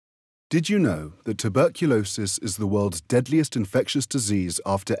Did you know that tuberculosis is the world's deadliest infectious disease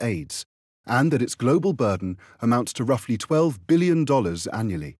after AIDS, and that its global burden amounts to roughly $12 billion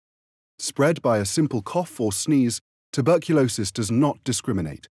annually? Spread by a simple cough or sneeze, tuberculosis does not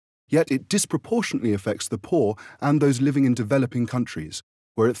discriminate, yet it disproportionately affects the poor and those living in developing countries,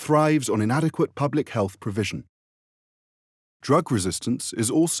 where it thrives on inadequate public health provision. Drug resistance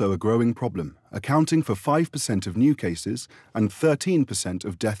is also a growing problem, accounting for 5% of new cases and 13%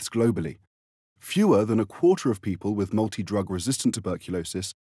 of deaths globally. Fewer than a quarter of people with multi-drug resistant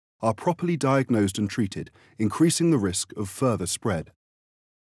tuberculosis are properly diagnosed and treated, increasing the risk of further spread.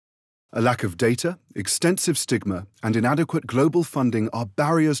 A lack of data, extensive stigma, and inadequate global funding are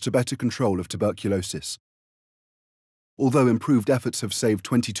barriers to better control of tuberculosis. Although improved efforts have saved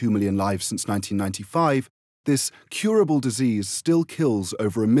 22 million lives since 1995, this curable disease still kills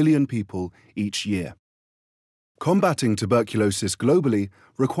over 1 million people each year. Combating tuberculosis globally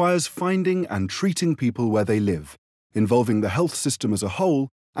requires finding and treating people where they live, involving the health system as a whole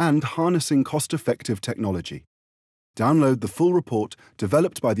and harnessing cost-effective technology. Download the full report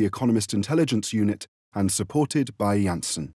developed by the Economist Intelligence Unit and supported by Janssen.